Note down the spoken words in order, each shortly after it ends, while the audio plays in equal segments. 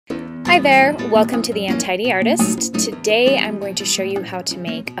Hi there, welcome to the Untidy Artist. Today I'm going to show you how to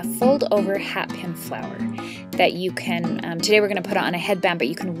make a fold over hat pin flower that you can, today we're going to put it on a headband, but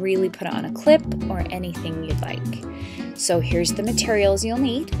you can really put it on a clip or anything you'd like. So here's the materials you'll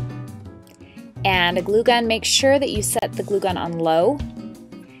need. And a glue gun. Make sure that you set the glue gun on low.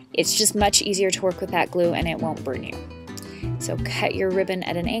 It's just much easier to work with that glue and it won't burn you. So cut your ribbon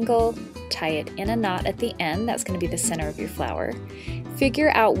at an angle, tie it in a knot at the end. That's going to be the center of your flower.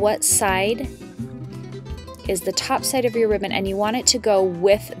 Figure out what side is the top side of your ribbon, and you want it to go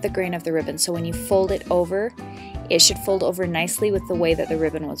with the grain of the ribbon. So when you fold it over, it should fold over nicely with the way that the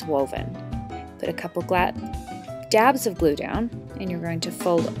ribbon was woven. Put a couple dabs of glue down, and you're going to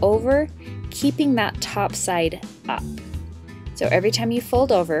fold over, keeping that top side up. So every time you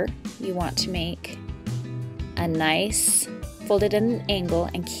fold over, you want to make a nice folded at an angle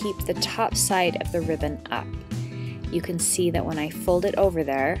and keep the top side of the ribbon up. You can see that when I fold it over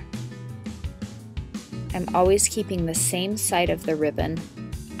there, I'm always keeping the same side of the ribbon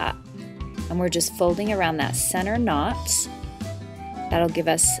up. And we're just folding around that center knot. That'll give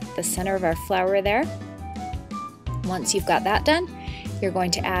us the center of our flower there. Once you've got that done, you're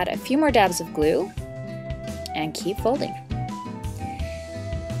going to add a few more dabs of glue and keep folding.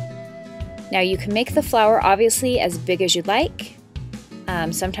 Now you can make the flower obviously as big as you'd like.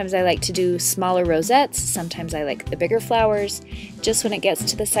 Sometimes I like to do smaller rosettes, sometimes I like the bigger flowers. Just when it gets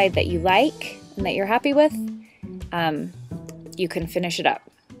to the side that you like and that you're happy with, you can finish it up.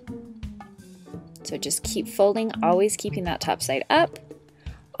 So just keep folding, always keeping that top side up.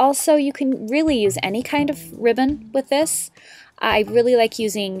 Also, you can really use any kind of ribbon with this. I really like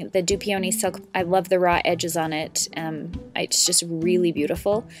using the Dupioni silk. I love the raw edges on it. It's just really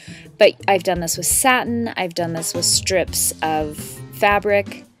beautiful. But I've done this with satin, I've done this with strips of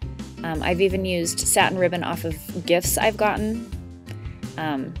fabric. I've even used satin ribbon off of gifts I've gotten.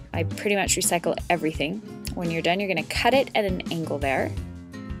 I pretty much recycle everything. When you're done, you're going to cut it at an angle there.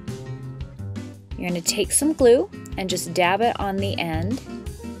 You're going to take some glue and just dab it on the end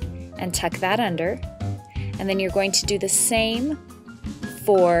and tuck that under. And then you're going to do the same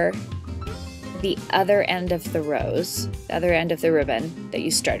for the other end of the rose, the other end of the ribbon that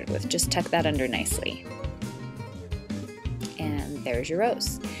you started with. Just tuck that under nicely. And there's your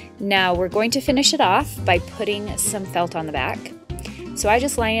rose. Now we're going to finish it off by putting some felt on the back. So I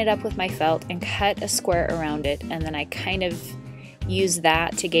just line it up with my felt and cut a square around it, and then I kind of use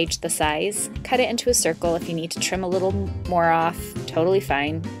that to gauge the size. Cut it into a circle. If you need to trim a little more off, totally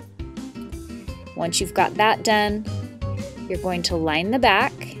fine. Once you've got that done, you're going to line the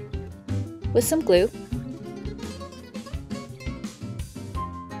back with some glue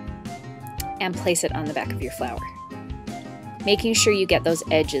and place it on the back of your flower, making sure you get those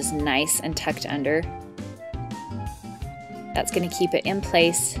edges nice and tucked under. That's going to keep it in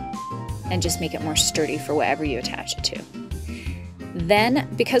place and just make it more sturdy for whatever you attach it to. Then,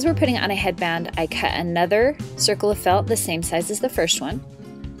 because we're putting it on a headband, I cut another circle of felt the same size as the first one.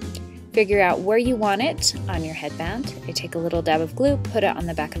 Figure out where you want it on your headband. I take a little dab of glue, put it on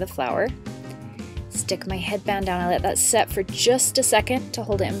the back of the flower, stick my headband down, I let that set for just a second to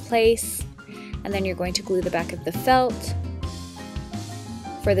hold it in place, and then you're going to glue the back of the felt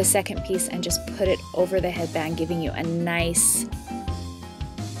for the second piece and just put it over the headband, giving you a nice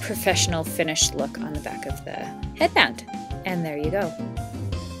professional finished look on the back of the headband. And there you go.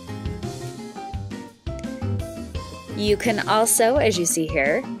 You can also, as you see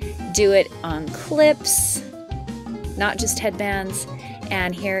here, do it on clips, not just headbands.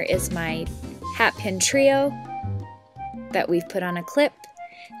 And here is my hat pin trio that we've put on a clip.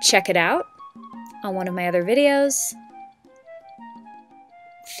 Check it out on one of my other videos.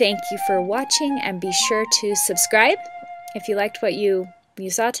 Thank you for watching, and be sure to subscribe if you liked what you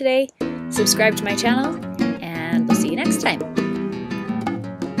saw today. Subscribe to my channel, and we'll see you next time.